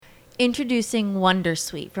Introducing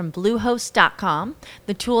Wondersuite from Bluehost.com,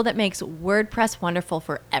 the tool that makes WordPress wonderful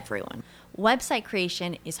for everyone. Website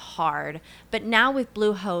creation is hard, but now with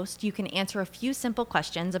Bluehost, you can answer a few simple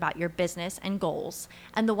questions about your business and goals,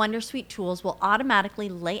 and the Wondersuite tools will automatically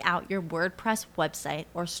lay out your WordPress website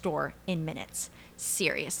or store in minutes.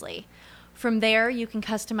 Seriously. From there, you can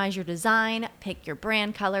customize your design, pick your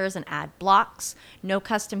brand colors, and add blocks. No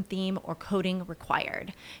custom theme or coding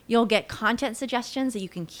required. You'll get content suggestions that you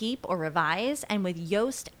can keep or revise, and with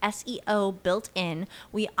Yoast SEO built in,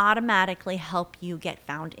 we automatically help you get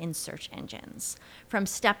found in search engines. From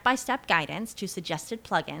step-by-step guidance to suggested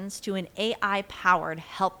plugins to an AI-powered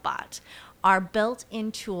help bot, our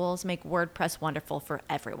built-in tools make WordPress wonderful for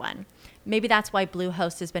everyone. Maybe that's why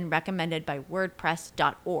Bluehost has been recommended by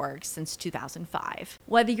WordPress.org since 2005.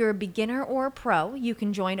 Whether you're a beginner or a pro, you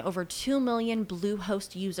can join over 2 million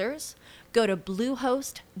Bluehost users. Go to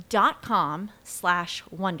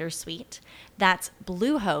bluehost.com/wondersuite. That's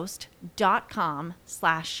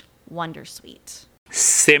bluehost.com/wondersuite.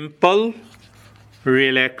 Simple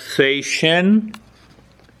relaxation,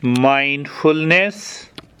 mindfulness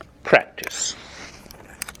practice.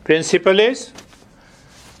 Principle is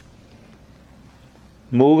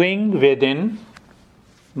moving within,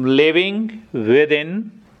 living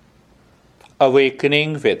within,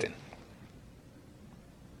 awakening within.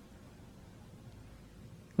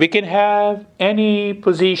 We can have any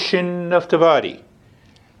position of the body.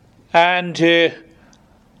 And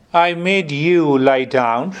I made you lie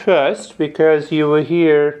down first because you were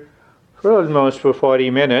here for almost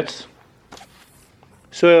 40 minutes.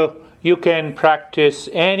 So you can practice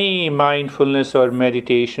any mindfulness or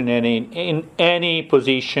meditation in any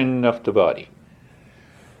position of the body.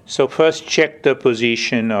 So first check the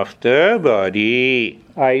position of the body.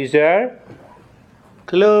 Eyes are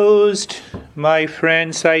closed. My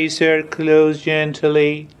friends' eyes are closed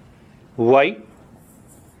gently. Why?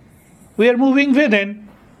 We are moving within.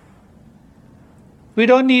 We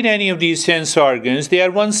don't need any of these sense organs. They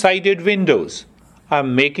are one-sided windows.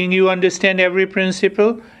 I'm making you understand every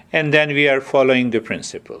principle, and then we are following the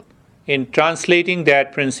principle in translating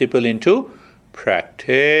that principle into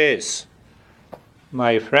practice,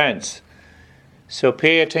 my friends. So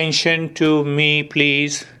pay attention to me,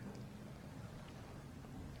 please.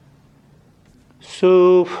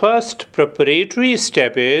 So first preparatory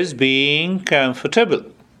step is being comfortable.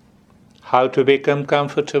 How to become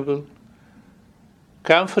comfortable?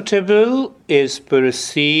 Comfortable is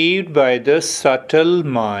perceived by the subtle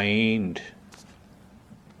mind.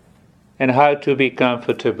 And how to be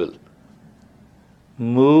comfortable?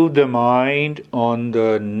 Move the mind on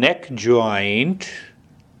the neck joint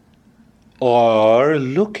or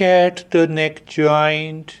look at the neck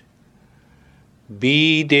joint.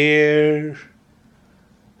 Be there.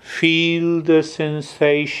 Feel the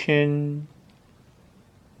sensation.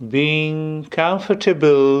 Being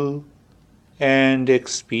comfortable and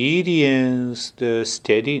experience the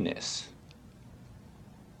steadiness.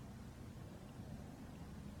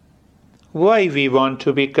 Why we want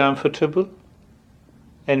to be comfortable?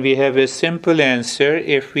 And we have a simple answer.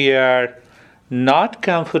 If we are not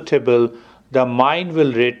comfortable, the mind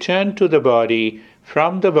will return to the body.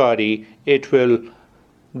 From the body, it will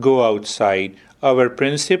go outside. Our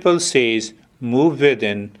principle says, move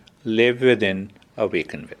within, live within,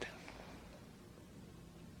 awaken within.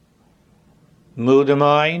 Move the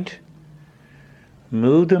mind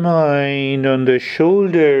on the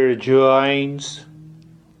shoulder joints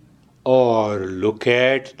or look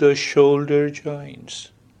at the shoulder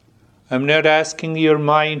joints. I'm not asking your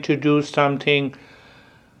mind to do something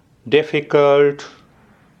difficult.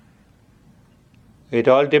 It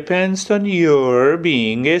all depends on your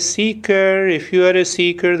being a seeker. If you are a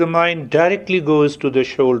seeker, the mind directly goes to the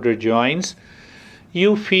shoulder joints.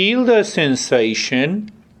 You feel the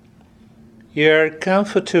sensation. You are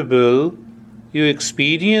comfortable, you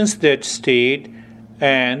experience that state,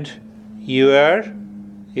 and you are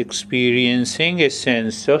experiencing a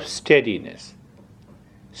sense of steadiness.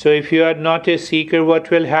 So if you are not a seeker, what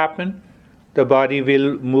will happen? The body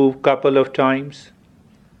will move couple of times.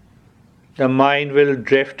 The mind will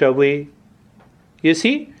drift away. You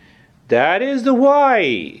see, that is the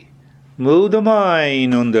why. Move the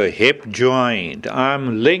mind on the hip joint.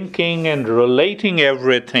 I'm linking and relating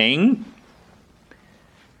everything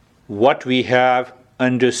what we have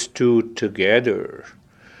understood together.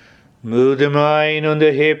 Move the mind on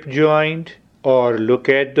the hip joint or look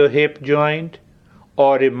at the hip joint,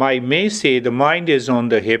 or I may say the mind is on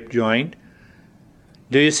the hip joint.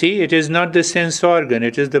 Do you see? It is not the sense organ,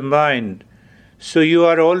 it is the mind. So you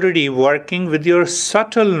are already working with your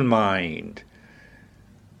subtle mind.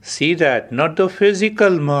 See that, not the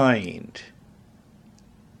physical mind.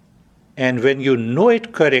 And when you know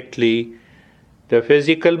it correctly, the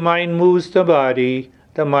physical mind moves the body,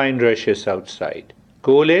 the mind rushes outside.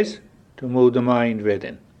 Goal is to move the mind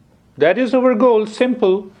within. That is our goal,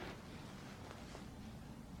 simple.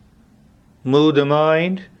 Move the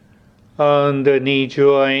mind on the knee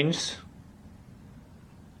joints.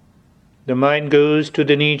 The mind goes to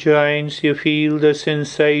the knee joints, you feel the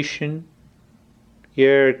sensation.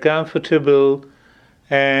 You're comfortable,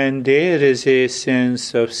 and there is a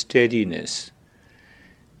sense of steadiness.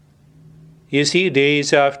 You see,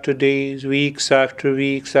 days after days, weeks after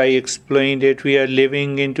weeks, I explained it, we are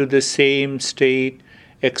living into the same state,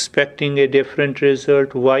 expecting a different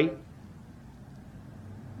result. Why?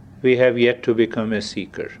 We have yet to become a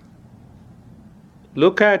seeker.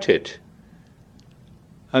 Look at it.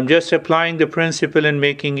 I'm just applying the principle and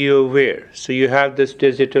making you aware. So you have this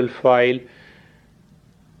digital file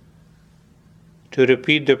to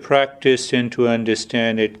repeat the practice and to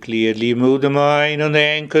understand it clearly. Move the mind on the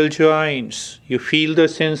ankle joints. You feel the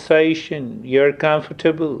sensation. You're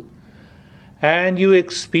comfortable. And you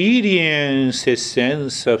experience a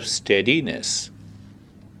sense of steadiness.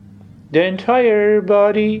 The entire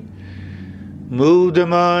body. Move the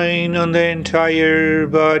mind on the entire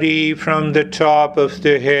body from the top of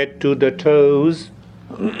the head to the toes.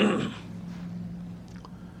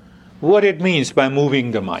 What it means by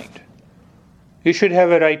moving the mind. You should have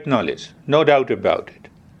a right knowledge, no doubt about it.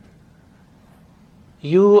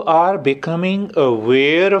 You are becoming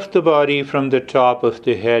aware of the body from the top of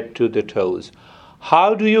the head to the toes.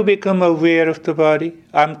 How do you become aware of the body?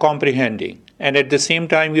 I'm comprehending. And at the same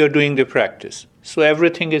time, you're doing the practice. So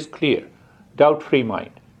everything is clear. Doubt-free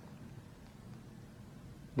mind.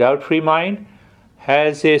 Doubt-free mind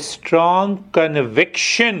has a strong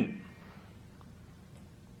conviction.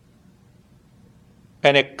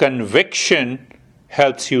 And a conviction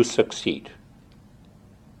helps you succeed.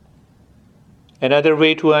 Another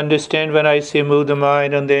way to understand when I say move the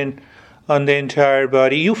mind on the entire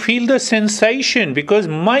body, you feel the sensation because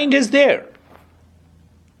mind is there.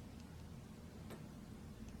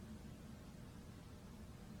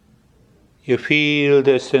 You feel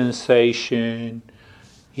the sensation,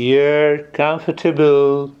 you're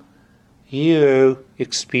comfortable, you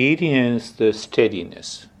experience the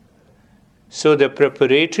steadiness. So the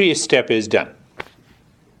preparatory step is done.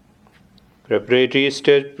 Preparatory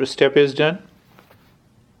step is done.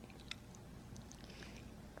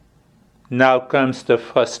 Now comes the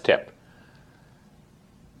first step.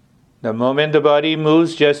 The moment the body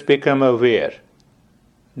moves, just become aware.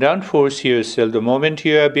 Don't force yourself. The moment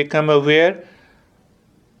you have become aware,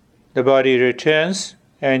 the body returns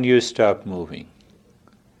and you stop moving.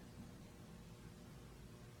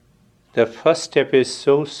 The first step is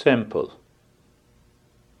so simple.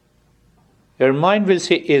 Your mind will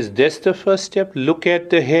say, is this the first step? Look at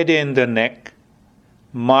the head and the neck.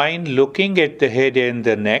 Mind looking at the head and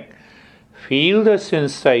the neck. Feel the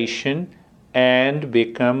sensation and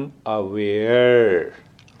become aware.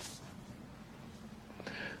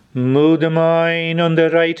 Move the mind on the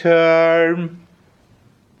right arm.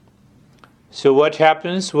 So what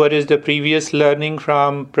happens? What is the previous learning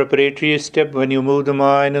from preparatory step? When you move the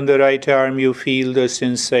mind on the right arm, you feel the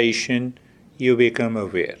sensation, you become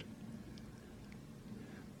aware.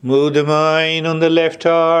 Move the mind on the left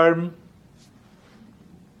arm.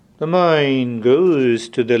 The mind goes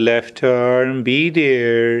to the left arm, be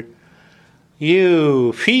there.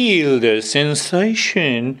 You feel the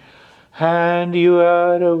sensation and you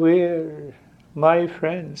are aware. My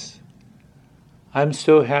friends, I'm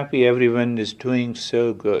so happy everyone is doing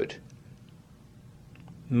so good.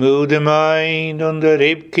 Move the mind on the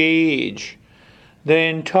rib cage, the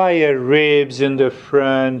entire ribs in the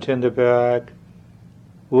front and the back.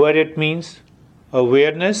 What it means?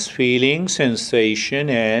 Awareness, feeling, sensation,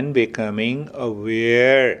 and becoming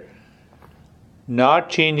aware. Not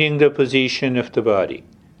changing the position of the body.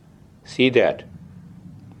 See that.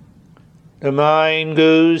 The mind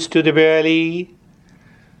goes to the belly.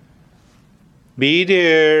 Be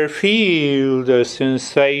there, feel the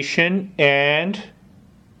sensation, and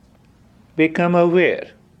become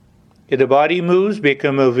aware. If the body moves,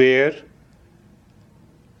 become aware.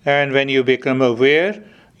 And when you become aware,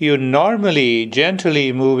 you normally,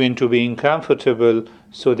 gently move into being comfortable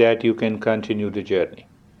so that you can continue the journey.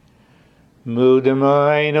 Move the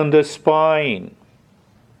mind on the spine,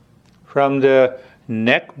 from the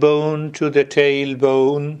neck bone to the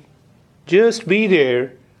tailbone. Just be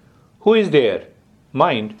there. Who is there?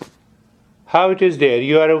 Mind. How it is there?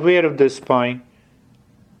 You are aware of the spine.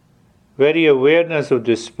 Very awareness of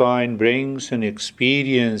the spine brings an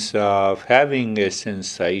experience of having a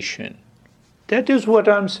sensation. That is what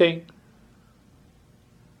I'm saying.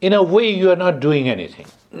 In a way, you are not doing anything.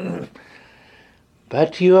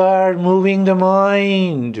 But you are moving the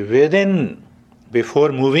mind within.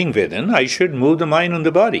 Before moving within, I should move the mind on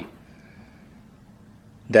the body.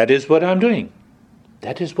 That is what I'm doing.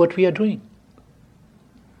 That is what we are doing.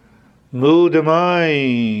 Move the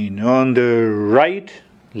mind on the right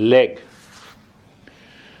leg.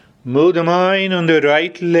 Move the mind on the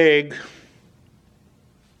right leg.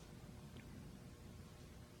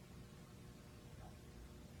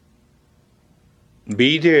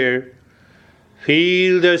 Be there.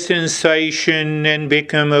 Feel the sensation and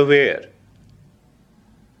become aware.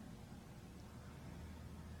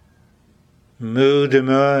 Move the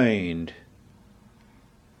mind.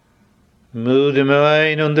 Move the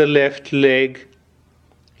mind on the left leg.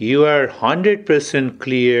 You are 100%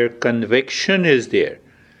 clear, conviction is there.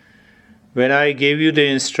 When I gave you the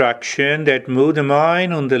instruction that move the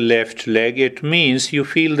mind on the left leg, it means you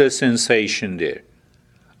feel the sensation there.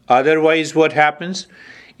 Otherwise, what happens?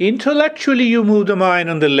 Intellectually, you move the mind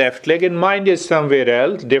on the left leg and mind is somewhere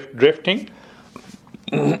else, drifting,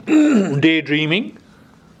 daydreaming,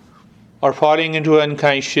 or falling into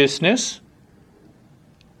unconsciousness.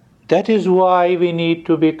 That is why we need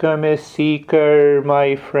to become a seeker,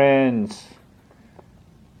 my friends.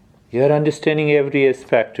 You are understanding every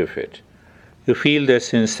aspect of it. You feel the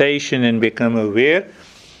sensation and become aware.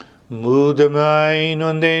 Move the mind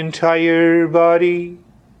on the entire body,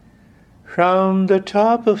 from the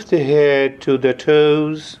top of the head to the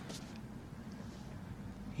toes.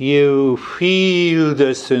 You feel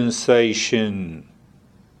the sensation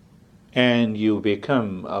and you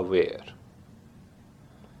become aware.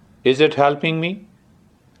 Is it helping me?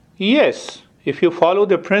 Yes. If you follow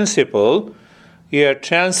the principle, you are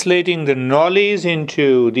translating the knowledge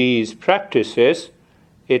into these practices,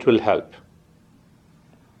 it will help.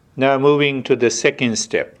 Now moving to the second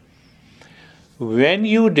step. When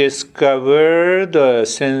you discover the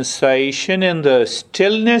sensation and the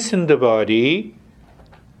stillness in the body,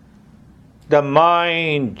 the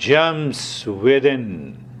mind jumps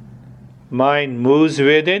within. Mind moves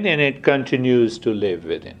within and it continues to live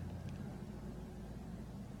within.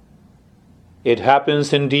 It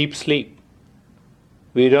happens in deep sleep.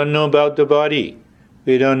 We don't know about the body.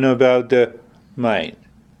 We don't know about the mind.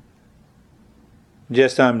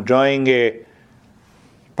 Just I'm drawing a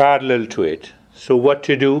parallel to it. So what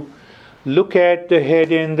to do? Look at the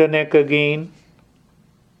head and the neck again.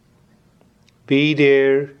 Be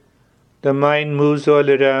there. The mind moves all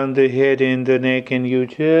around the head and the neck, and you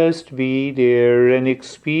just be there and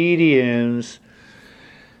experience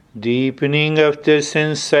deepening of the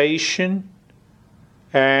sensation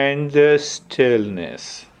and the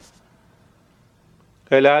stillness.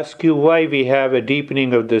 I'll ask you why we have a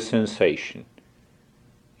deepening of the sensation.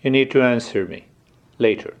 You need to answer me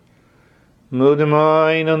later. Move the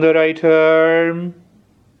mind on the right arm.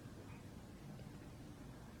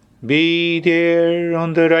 Be there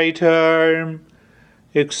on the right arm.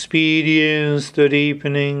 Experience the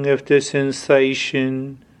deepening of the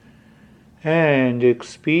sensation and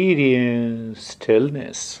experience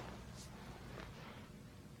stillness.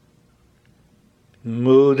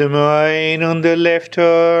 Move the mind on the left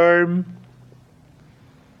arm.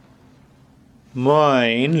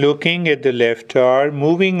 Mind looking at the left arm,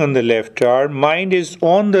 moving on the left arm. Mind is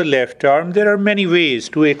on the left arm. There are many ways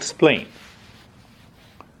to explain.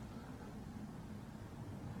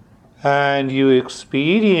 And you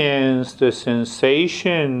experience the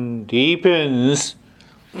sensation deepens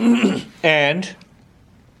and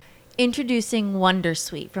Introducing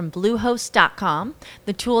Wondersuite from Bluehost.com,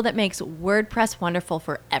 the tool that makes WordPress wonderful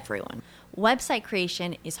for everyone. Website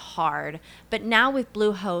creation is hard, but now with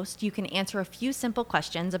Bluehost, you can answer a few simple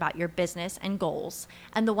questions about your business and goals,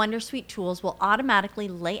 and the Wondersuite tools will automatically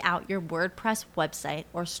lay out your WordPress website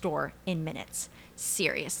or store in minutes.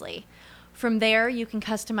 Seriously. From there, you can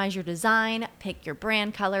customize your design, pick your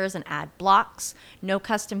brand colors, and add blocks. No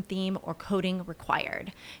custom theme or coding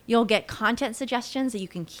required. You'll get content suggestions that you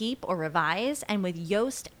can keep or revise, and with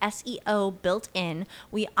Yoast SEO built in,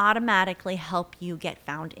 we automatically help you get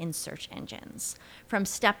found in search engines. From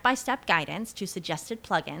step-by-step guidance to suggested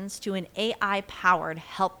plugins to an AI-powered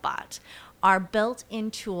help bot, our built-in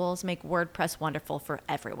tools make WordPress wonderful for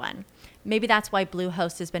everyone. Maybe that's why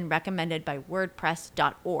Bluehost has been recommended by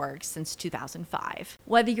WordPress.org since 2005.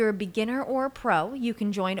 Whether you're a beginner or a pro, you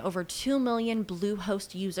can join over 2 million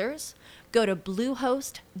Bluehost users. Go to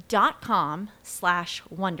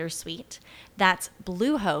bluehost.com/wondersuite. That's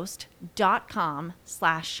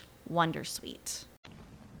bluehost.com/wondersuite.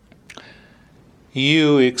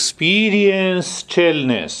 You experience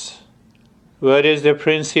stillness. What is the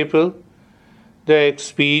principle? The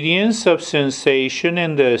experience of sensation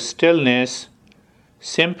in the stillness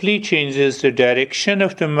simply changes the direction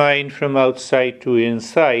of the mind from outside to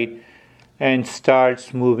inside and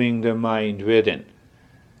starts moving the mind within.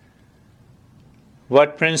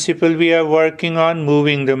 What principle we are working on?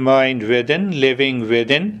 Moving the mind within, living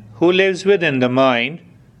within. Who lives within the mind?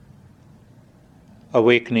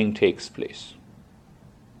 Awakening takes place.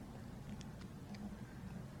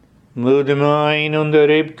 Move the mind on the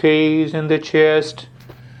rib cage and the chest.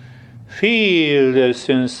 Feel the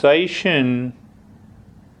sensation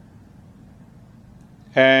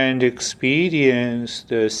and experience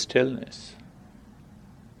the stillness.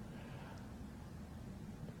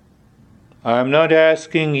 I'm not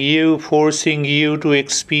asking you, forcing you to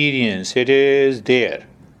experience. It is there.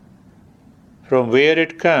 From where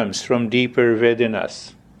it comes, from deeper within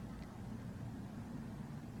us.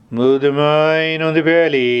 Move the mind on the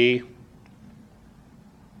belly.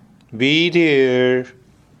 Be there.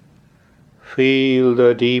 Feel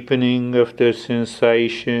the deepening of the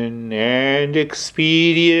sensation and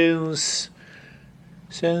experience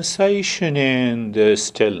sensation in the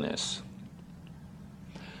stillness.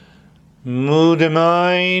 Move the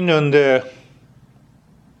mind on the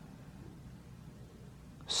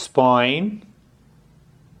spine.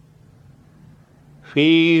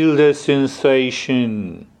 Feel the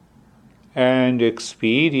sensation and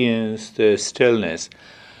experience the stillness.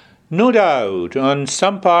 No doubt, on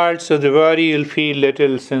some parts of the body you'll feel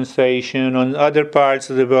little sensation. On other parts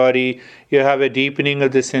of the body you have a deepening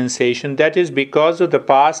of the sensation. That is because of the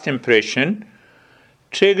past impression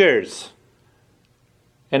triggers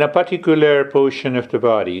in a particular portion of the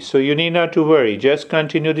body. So you need not to worry. Just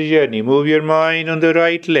continue the journey. Move your mind on the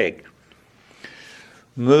right leg.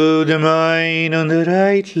 Move the mind on the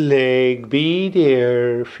right leg. Be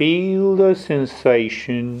there. Feel the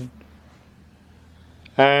sensation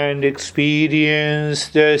and experience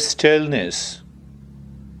the stillness.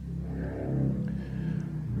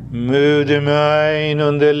 Move the mind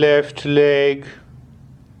on the left leg.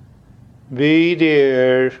 Be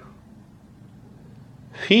there.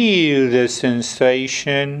 Feel the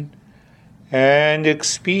sensation and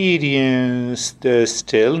experience the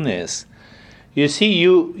stillness. You see,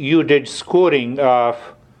 you did scoring of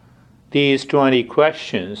these 20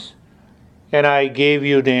 questions, and I gave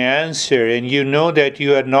you the answer, and you know that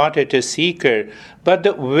you are not at a seeker, but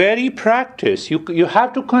the very practice, you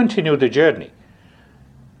have to continue the journey.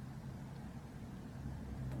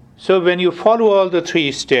 So when you follow all the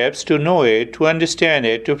 3 steps to know it, to understand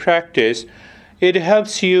it, to practice, it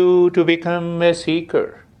helps you to become a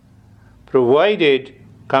seeker, provided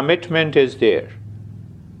commitment is there.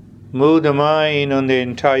 Move the mind on the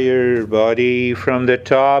entire body from the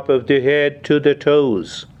top of the head to the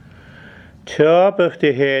toes. Top of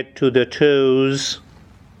the head to the toes.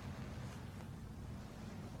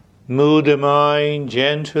 Move the mind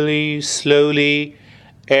gently, slowly,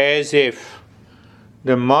 as if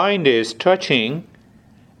the mind is touching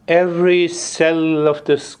every cell of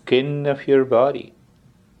the skin of your body.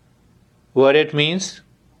 What it means?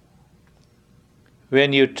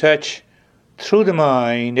 When you touch through the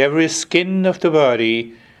mind every skin of the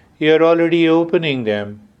body, you are already opening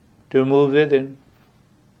them to move within.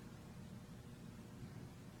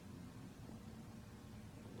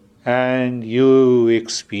 And you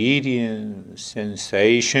experience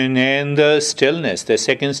sensation and the stillness. The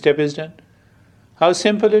second step is done. How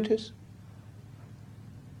simple it is.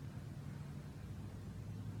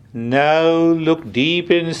 Now look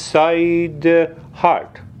deep inside the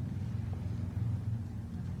heart.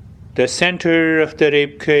 The center of the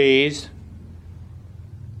rib cage,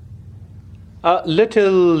 a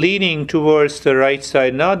little leaning towards the right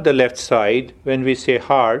side, not the left side. When we say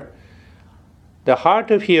heart, the heart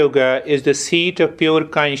of yoga is the seat of pure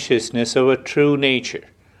consciousness of a true nature.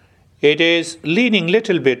 It is leaning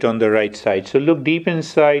little bit on the right side. So look deep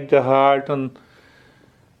inside the heart. So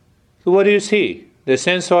what do you see? The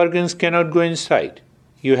sense organs cannot go inside.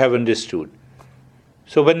 You have understood.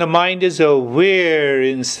 So when the mind is aware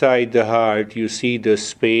inside the heart, you see the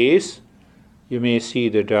space, you may see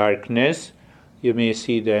the darkness, you may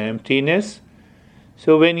see the emptiness.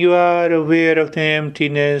 So when you are aware of the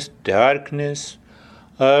emptiness, darkness,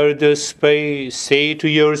 or the space, say to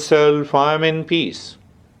yourself, I am in peace.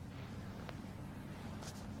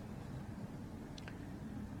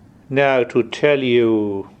 Now to tell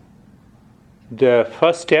you the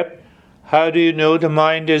first step, how do you know the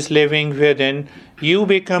mind is living within? You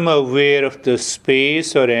become aware of the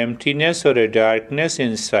space or emptiness or a darkness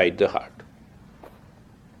inside the heart.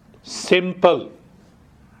 Simple.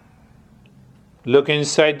 Look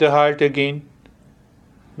inside the heart again.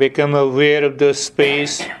 Become aware of the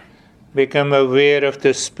space. Become aware of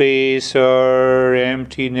the space or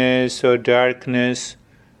emptiness or darkness.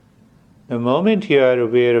 The moment you are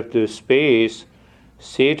aware of the space,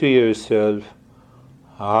 say to yourself,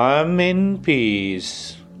 I'm in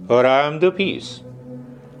peace, or I'm the peace.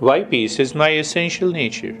 Why? Peace is my essential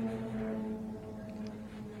nature.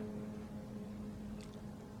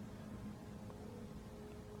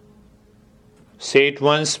 Say it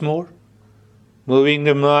once more, moving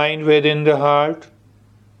the mind within the heart,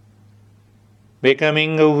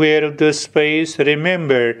 becoming aware of the space.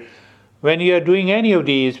 Remember, when you are doing any of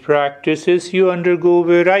these practices, you undergo a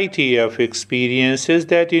variety of experiences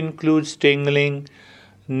that includes tingling,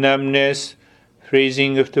 numbness,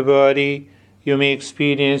 freezing of the body. You may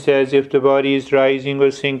experience as if the body is rising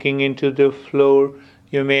or sinking into the floor.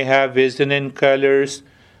 You may have vision and colors.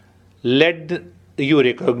 You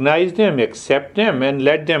recognize them, accept them, and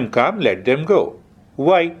let them come, let them go.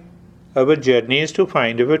 Why? Our journey is to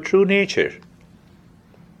find our true nature.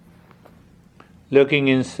 Looking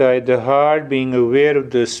inside the heart, being aware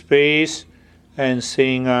of the space, and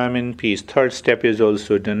saying, I'm in peace. Third step is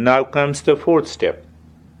also done. Now comes the fourth step.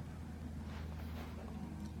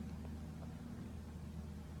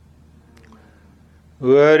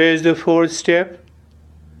 Where is the fourth step?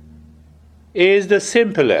 Is the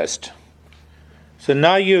simplest. So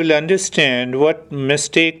now you will understand what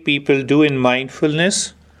mistake people do in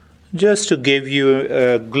mindfulness. Just to give you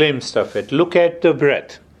a glimpse of it, look at the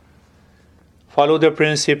breath. Follow the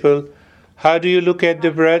principle. How do you look at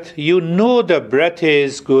the breath? You know the breath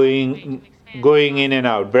is going in and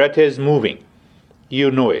out. Breath is moving.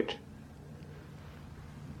 You know it.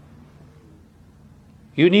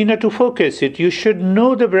 You need not to focus it. You should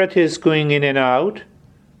know the breath is going in and out.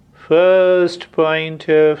 First point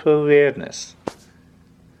of awareness.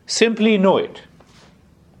 Simply know it.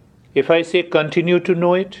 If I say continue to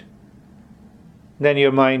know it, then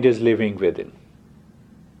your mind is living within.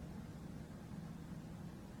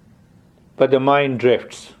 But the mind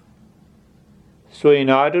drifts. So in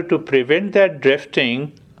order to prevent that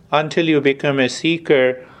drifting, until you become a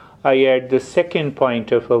seeker, I add the second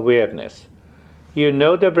point of awareness. You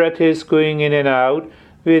know the breath is going in and out.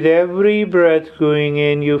 With every breath going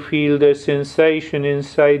in, you feel the sensation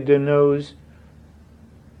inside the nose.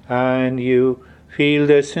 And you feel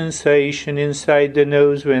the sensation inside the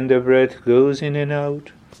nose when the breath goes in and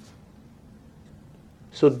out.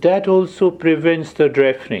 So that also prevents the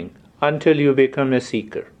drifting until you become a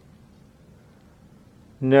seeker.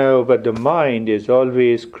 No, but the mind is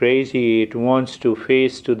always crazy. It wants to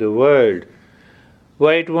face to the world.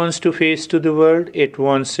 Why it wants to face to the world? It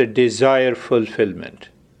wants a desire fulfillment.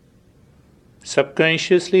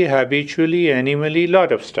 Subconsciously, habitually, animally,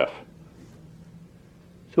 lot of stuff.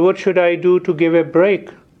 So what should I do to give a break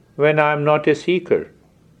when I am not a seeker?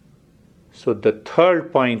 So the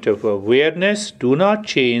third point of awareness, do not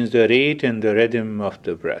change the rate and the rhythm of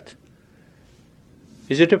the breath.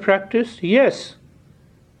 Is it a practice? Yes.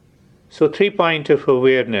 So 3 points of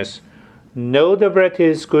awareness. Know the breath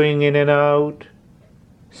is going in and out.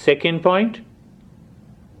 Second point,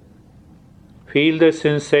 feel the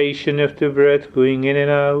sensation of the breath going in and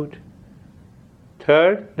out.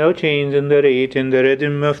 Third, no change in the rate and the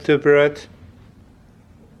rhythm of the breath.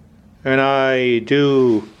 And I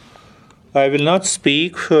will not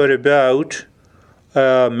speak for about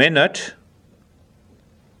a minute.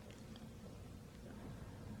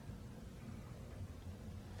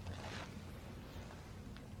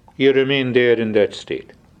 You remain there in that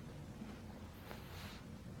state.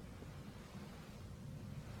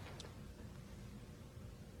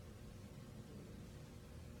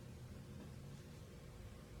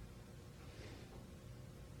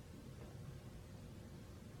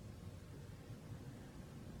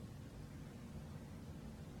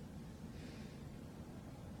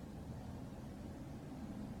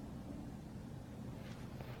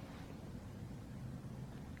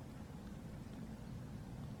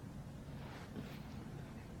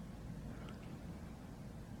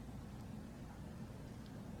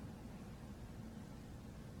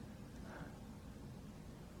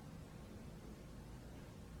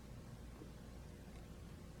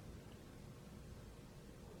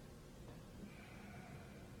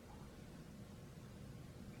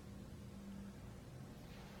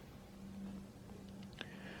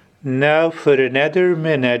 Now for another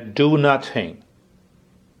minute, do nothing.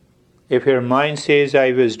 If your mind says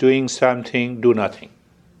I was doing something, do nothing.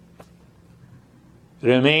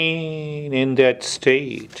 Remain in that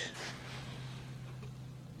state.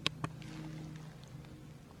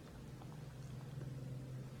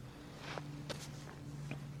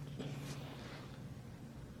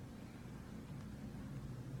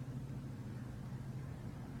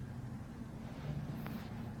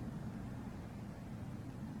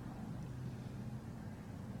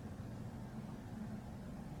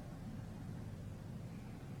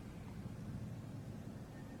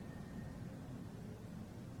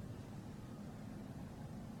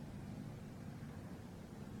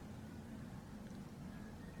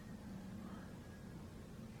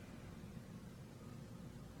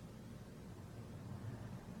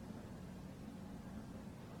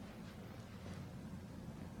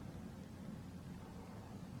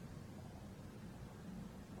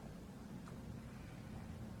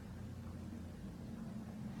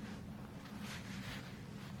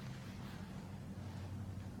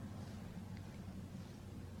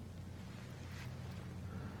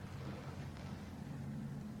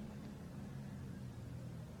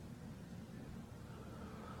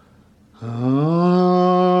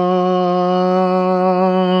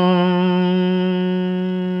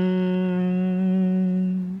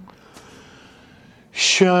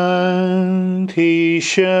 Shanti,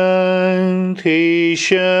 Shanti,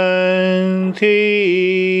 Shanti.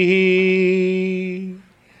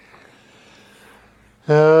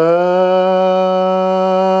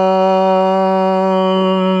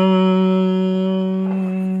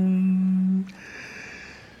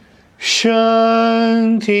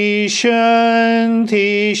 Shanti,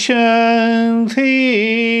 Shanti, Shanti.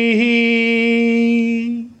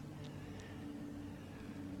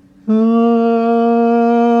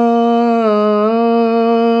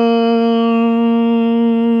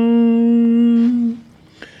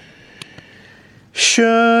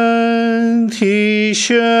 Shanti,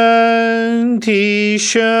 Shanti,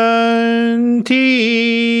 Shanti.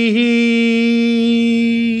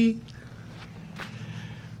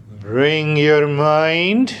 Bring your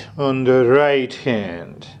mind on the right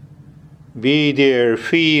hand. Be there,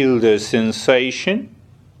 feel the sensation.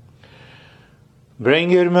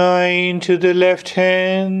 Bring your mind to the left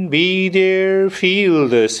hand. Be there, feel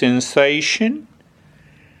the sensation.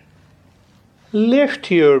 Lift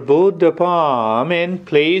your both the palm and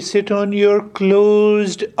place it on your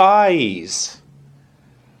closed eyes.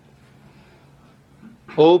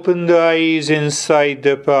 Open the eyes inside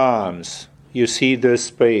the palms. You see the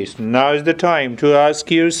space. Now is the time to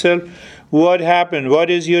ask yourself, what happened? What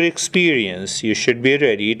is your experience? You should be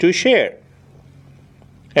ready to share.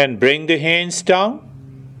 And bring the hands down.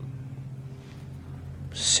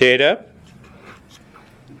 Sit up.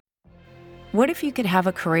 What if you could have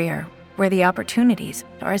a career where the opportunities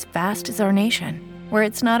are as vast as our nation, where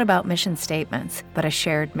it's not about mission statements, but a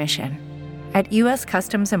shared mission? At U.S.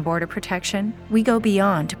 Customs and Border Protection, we go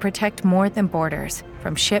beyond to protect more than borders.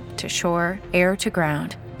 From ship to shore, air to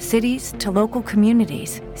ground, cities to local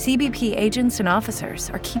communities, CBP agents and officers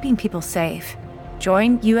are keeping people safe.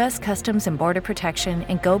 Join U.S. Customs and Border Protection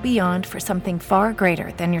and go beyond for something far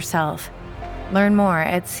greater than yourself. Learn more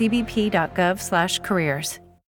at cbp.gov/careers.